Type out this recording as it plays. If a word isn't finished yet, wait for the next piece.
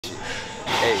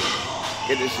Hey,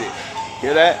 get this shit.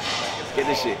 Hear that? Get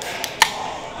this shit.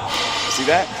 See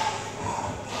that?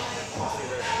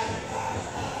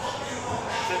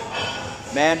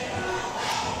 Man,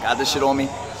 got this shit on me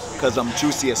because I'm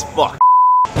juicy as fuck.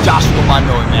 Joshua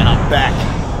Manoi, man, I'm back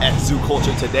at Zoo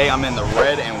Culture today. I'm in the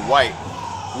red and white.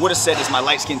 Would have said it's my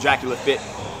light skin Dracula fit,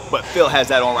 but Phil has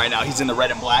that on right now. He's in the red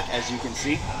and black, as you can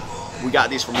see. We got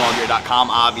these from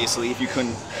rawgear.com, obviously. If you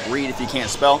couldn't read, if you can't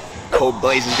spell, code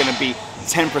BLAZE is gonna be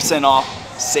 10% off,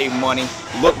 save money,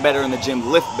 look better in the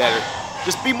gym, lift better.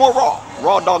 Just be more raw.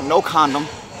 Raw dog, no condom.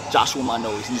 Joshua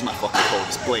Manoi, use my fucking code,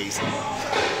 it's BLAZE.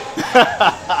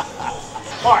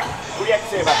 Alright, what do you have to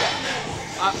say about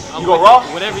that? You go raw?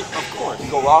 Whatever, of course.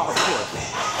 You go raw? Of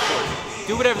course.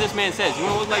 Do whatever this man says. You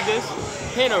wanna look like this?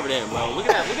 Hand over there, bro. Look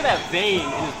at that vein in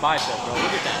his bicep, bro.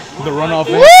 Look at that. The runoff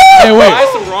vein. Hey, wait. Buy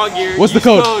some raw gear. What's the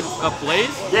code?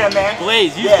 BLAZE? Yeah, man.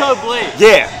 BLAZE. Use code BLAZE.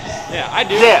 Yeah. Yeah, I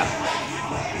do. Yeah.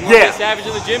 You want to get savage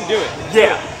in the gym? Do it.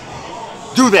 Yeah.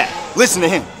 Do that. Listen to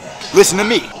him. Listen to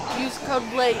me. Use code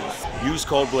BLAZE. Use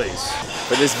code BLAZE.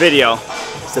 For this video,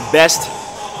 it's the best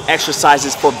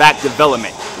exercises for back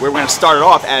development. We're going to start it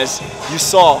off, as you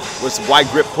saw, was wide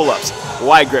grip pull-ups.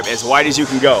 Wide grip, as wide as you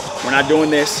can go. We're not doing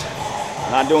this.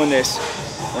 We're not doing this.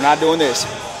 We're not doing this.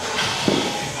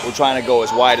 We're trying to go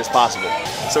as wide as possible.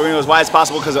 So we're going to go as wide as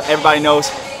possible because everybody knows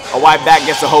a wide back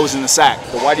gets the hose in the sack.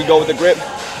 The wider you go with the grip,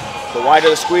 the wider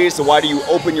the squeeze, the wider you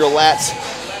open your lats,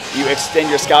 you extend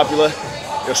your scapula,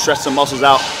 you'll stretch some muscles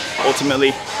out,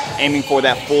 ultimately aiming for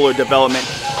that fuller development.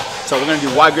 So we're going to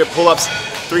do wide grip pull-ups,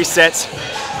 3 sets,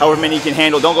 however many you can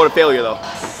handle. Don't go to failure though.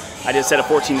 I did a set of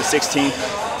 14 to 16.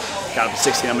 Got up to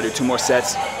 16, I'm going to do 2 more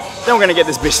sets. Then we're going to get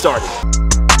this bitch started.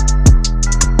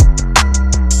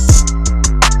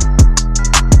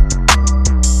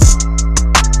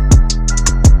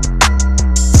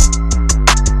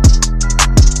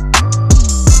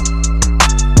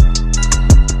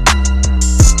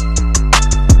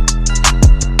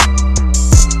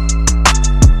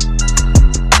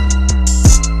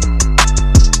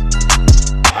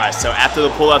 So after the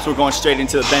pull-ups, we're going straight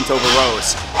into the bent over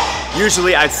rows.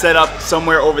 Usually I'd set up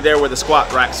somewhere over there where the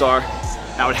squat racks are.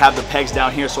 I would have the pegs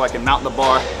down here so I can mount the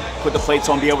bar, put the plates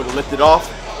on, be able to lift it off,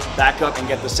 back up and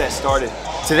get the set started.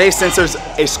 Today, since there's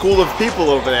a school of people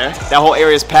over there, that whole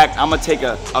area is packed, I'm gonna take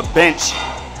a bench,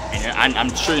 and I'm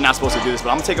sure you're not supposed to do this, but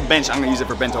I'm gonna take a bench, I'm gonna use it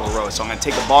for bent over rows. So I'm gonna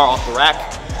take a bar off the rack,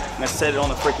 I'm gonna set it on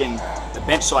the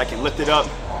bench so I can lift it up,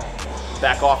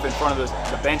 back off in front of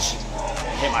the bench,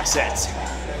 and hit my sets.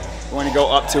 We're gonna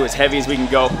go up to as heavy as we can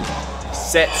go.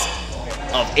 Sets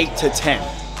of 8 to 10.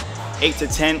 8 to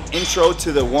 10. Intro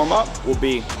to the warm-up will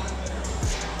be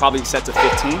probably sets of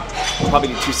 15. We'll probably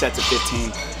do 2 sets of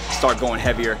 15. Start going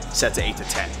heavier, sets of 8 to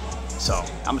 10. So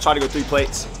I'm gonna try to go 3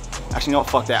 plates. Actually, no,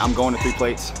 fuck that. I'm going to 3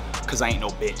 plates because I ain't no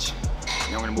bitch.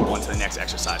 And we're gonna move on to the next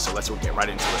exercise. So let's get right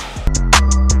into it.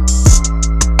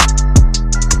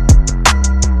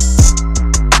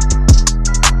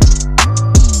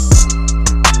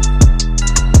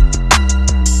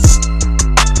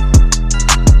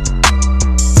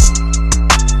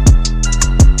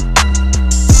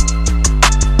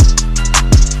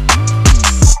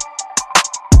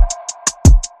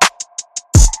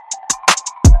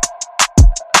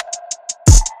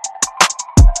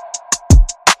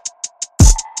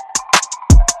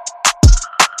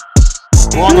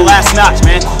 We're on the last notch,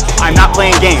 man. I'm not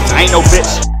playing games. I ain't no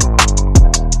bitch.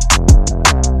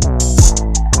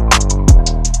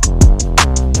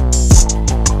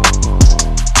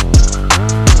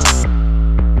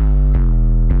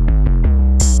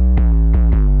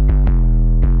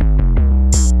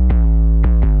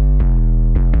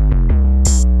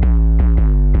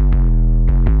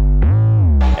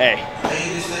 Hey,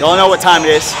 don't know what time it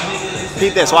is.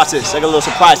 Peep this, watch this. I got a little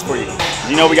surprise for you.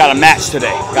 You know we got a match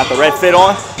today. Got the red fit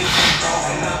on.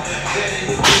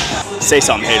 Say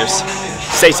something, haters.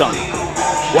 Say something.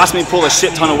 Watch me pull a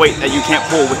shit ton of weight that you can't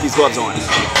pull with these gloves on.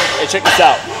 Hey, check this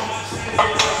out.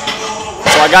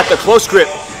 So I got the close grip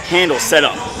handle set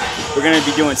up. We're gonna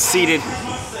be doing seated.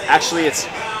 Actually, it's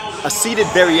a seated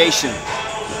variation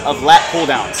of lat pull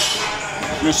downs.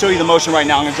 I'm gonna show you the motion right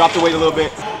now. I'm gonna drop the weight a little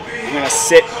bit. We're gonna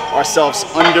sit ourselves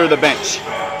under the bench.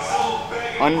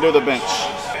 Under the bench.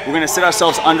 We're gonna sit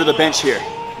ourselves under the bench here,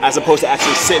 as opposed to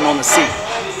actually sitting on the seat.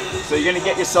 So you're gonna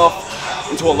get yourself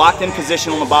into a locked in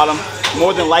position on the bottom.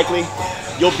 More than likely,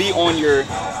 you'll be on your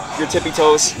tippy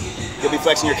toes. You'll be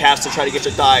flexing your calves to try to get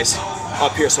your thighs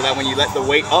up here so that when you let the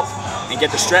weight up and get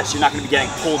the stretch, you're not gonna be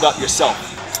getting pulled up yourself.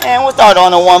 And we'll start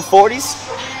on the 140s.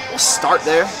 We'll start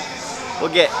there. We'll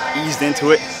get eased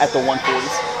into it at the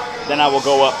 140s. Then I will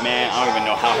go up, man. I don't even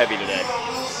know how heavy today.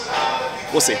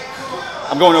 We'll see.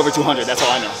 I'm going over 200, that's all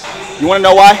I know. You wanna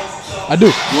know why? I do.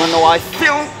 You wanna know why I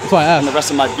feel? That's why I asked. And the rest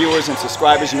of my viewers and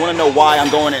subscribers, you wanna know why I'm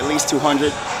going at least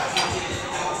 200?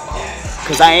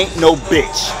 Cause I ain't no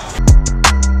bitch.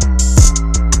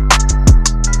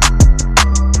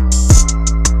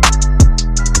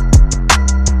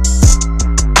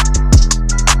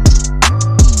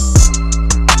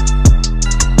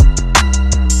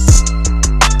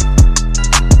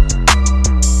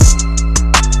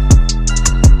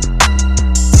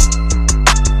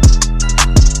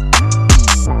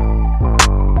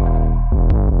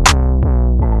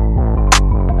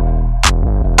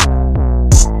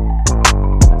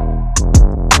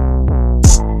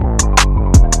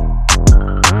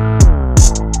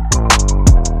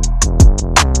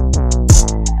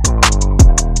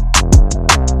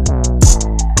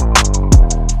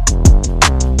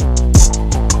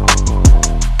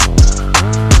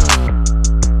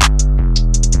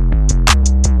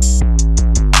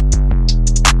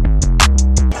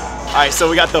 All right, so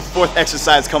we got the fourth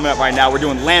exercise coming up right now. We're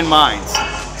doing landmines.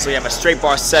 So you have a straight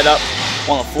bar set up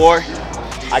on the floor.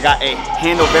 I got a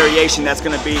handle variation that's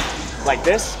gonna be like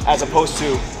this, as opposed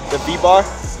to the V-bar.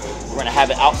 We're gonna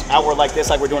have it outward like this,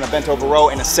 like we're doing a bent over row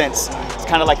in a sense. It's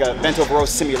kind of like a bent over row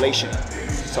simulation.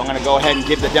 So I'm gonna go ahead and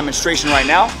give the demonstration right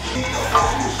now.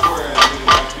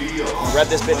 Rev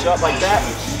this bitch up like that.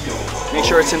 Make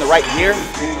sure it's in the right gear.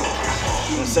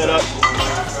 I'm gonna set up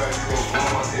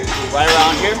right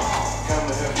around here.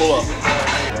 Pull up.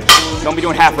 Don't be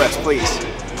doing half reps, please.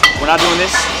 We're not doing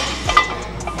this.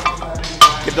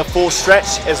 Give the full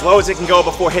stretch as low as it can go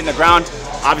before hitting the ground.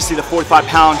 Obviously the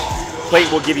 45-pound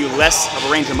plate will give you less of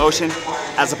a range of motion.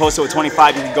 As opposed to a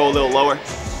 25, you can go a little lower.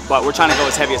 But we're trying to go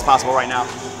as heavy as possible right now.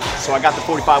 So I got the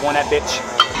 45 on that bitch.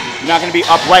 You're not gonna be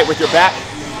upright with your back.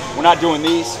 We're not doing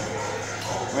these.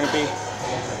 We're gonna be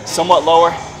somewhat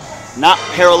lower, not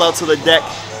parallel to the deck.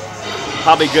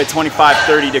 Probably good 25,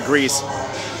 30 degrees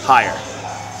higher.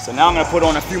 So now I'm gonna put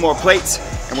on a few more plates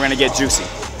and we're gonna get juicy.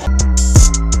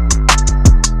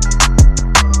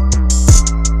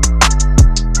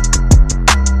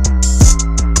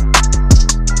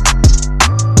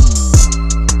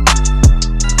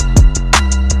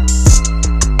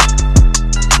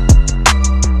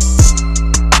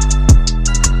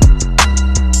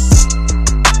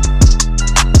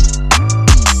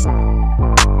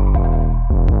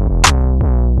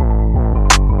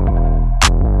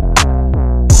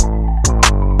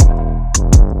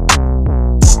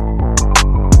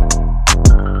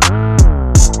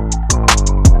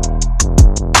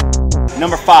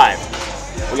 Number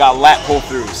 5, we got lat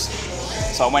pull-throughs.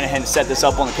 So I went ahead and set this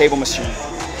up on the cable machine.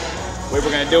 The way we're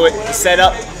gonna do it is set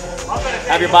up,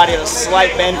 have your body at a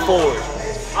slight bend forward.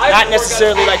 Not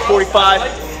necessarily like 45,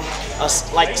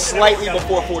 like slightly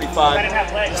before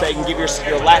 45, so you can give your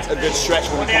lats a good stretch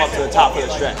when you come up to the top of the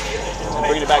stretch. And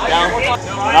bring it back down.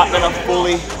 You're not gonna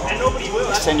fully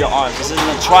extend your arms. This isn't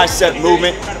a tricep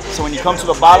movement, so when you come to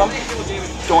the bottom,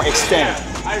 don't extend.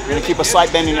 You're gonna keep a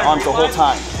slight bend in your arms the whole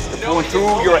time. Going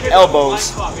through your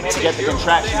elbows to get the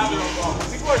contraction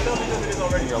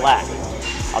in your lat.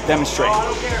 I'll demonstrate.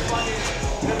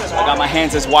 So I got my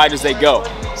hands as wide as they go.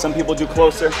 Some people do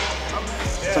closer,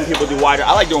 some people do wider.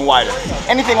 I like doing wider.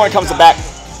 Anything when it comes to back,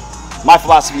 my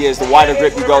philosophy is the wider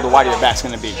grip you go, the wider your back's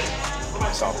gonna be.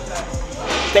 So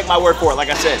take my word for it, like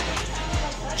I said,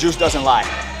 juice doesn't lie.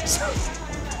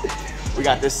 We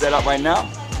got this set up right now.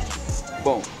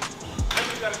 Boom.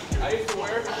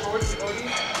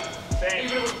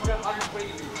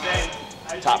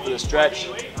 Top of the stretch,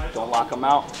 don't lock them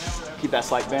out. Keep that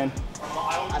slight bend. Bring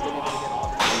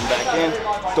back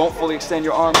in. Don't fully extend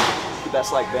your arm. Keep that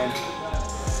slight bend.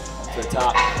 To the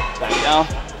top, back down.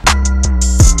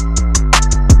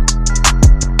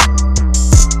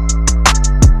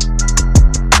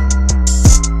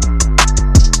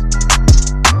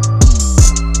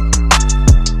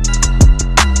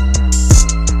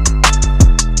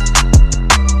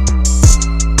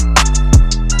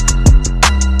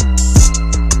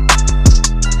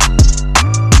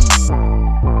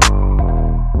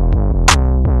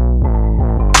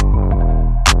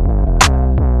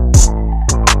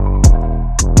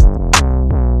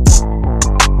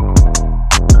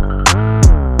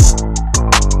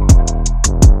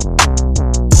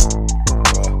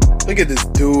 Look at this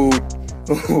dude.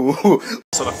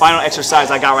 So the final exercise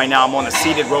I got right now, I'm on the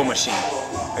seated row machine.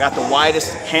 I got the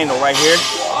widest handle right here,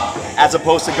 as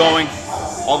opposed to going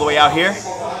all the way out here.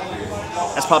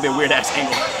 That's probably a weird ass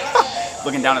angle,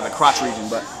 looking down at the crotch region,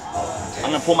 but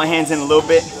I'm gonna pull my hands in a little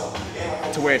bit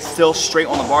to where it's still straight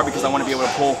on the bar because I wanna be able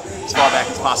to pull as far back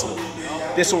as possible.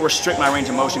 this will restrict my range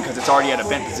of motion because it's already at a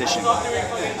bent position.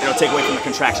 It'll take away from the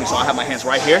contraction. So I'll have my hands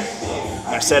right here. I'm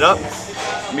gonna set up.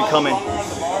 I'm gonna be coming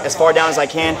as far down as I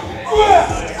can,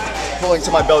 pulling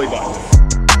to my belly button.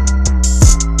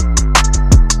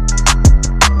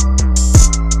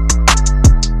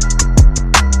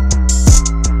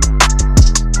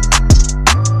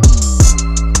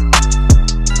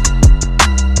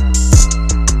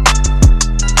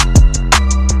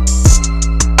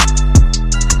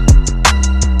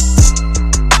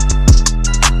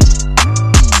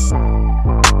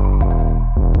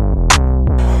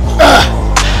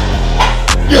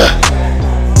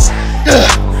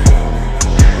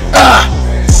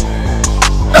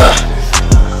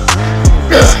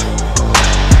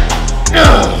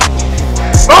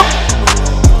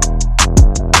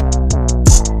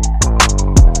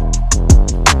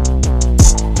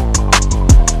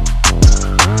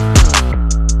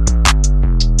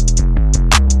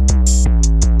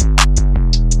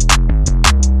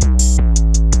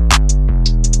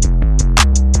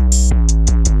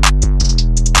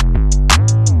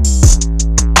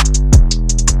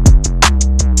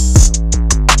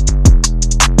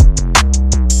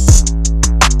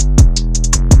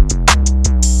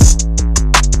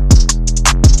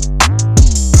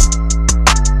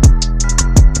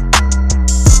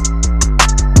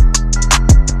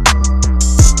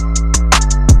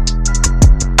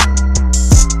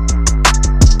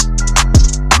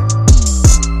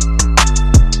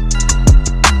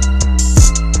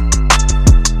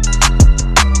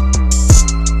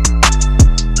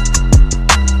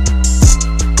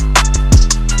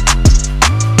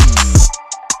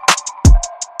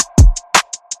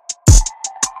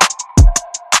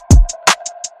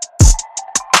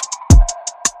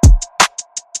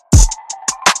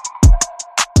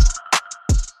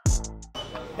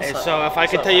 Hey, so if I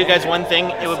could tell you guys one thing,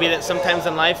 it would be that sometimes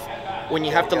in life, when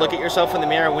you have to look at yourself in the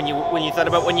mirror, when you thought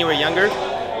about when you were younger,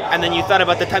 and then you thought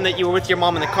about the time that you were with your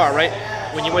mom in the car, right?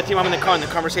 When you were with your mom in the car and the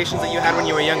conversations that you had when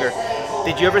you were younger,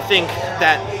 did you ever think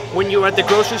that when you were at the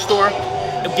grocery store,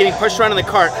 getting pushed around in the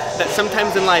cart, that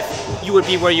sometimes in life you would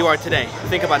be where you are today?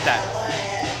 Think about that.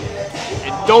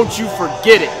 And don't you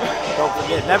forget it. Don't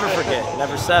forget, never forget,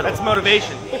 never settle. That's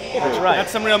motivation. That's right.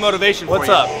 That's some real motivation for you. What's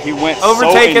up? He went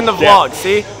Overtaking so the vlog,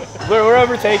 see? We're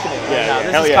overtaking it. Yeah, now. yeah,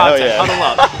 This hell is yeah, hell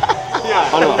content. yeah.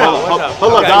 Huddle up.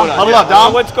 Hold up, Dom. Hold up,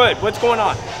 Dom. What's good? What's going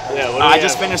on? Yeah, I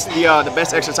just finished the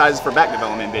best exercises for back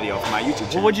development video for my YouTube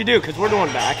channel. Well, what'd you do? Because we're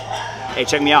doing back. Hey,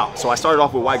 check me out. So I started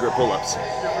off with wide grip pull-ups.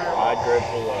 Wide grip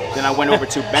pull-ups. Then I went over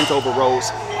to bent over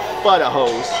rows, fudda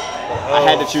hose. I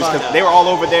had to choose because they were all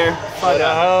over there.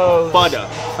 Fudda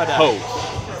hose.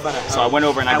 So I went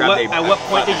over and I grabbed At what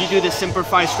point did you do the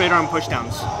simplified straight arm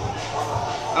pushdowns?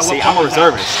 See, I'm a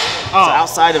reservist. Oh. So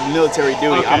outside of military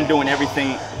duty, Okay. I'm doing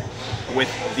everything with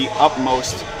the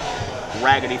utmost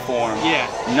raggedy form. Yeah.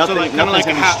 Nothing, so kind of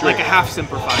nothing's like a half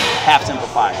simplified. half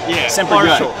simplified. Yeah. Simple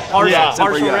Partial. good. Partial. Yeah, simple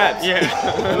Partial good. reps.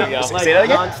 Yeah. Say that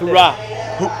again? Non-stick.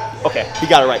 Hoorah. Okay, he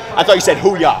got it right. I thought you said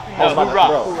hoo-yah. I was about to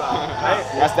hoorah. throw.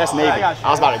 That's Navy. I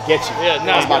was about to get you. Yeah,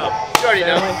 no, I was about to. You already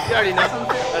know. You already know.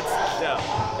 That's,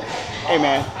 Hey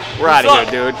man, we're out of up?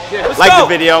 here, dude. Yeah, let's like go. the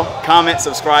video, comment,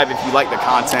 subscribe if you like the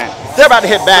content. They're about to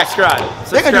hit back. Subscribe.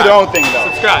 They can do their own thing though.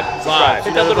 Subscribe.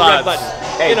 Hit that little red button.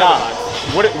 Hey You know Dom,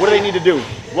 the vibes. what do they need to do?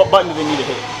 What button do they need to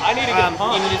hit? I need to get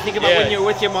You need to think about when you were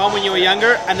with your mom when you were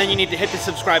younger, and then you need to hit the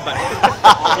subscribe button.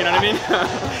 You know what I mean?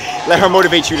 Let her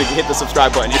motivate you to hit the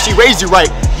subscribe button. If she raised you right,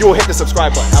 you will hit the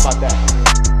subscribe button. How about that?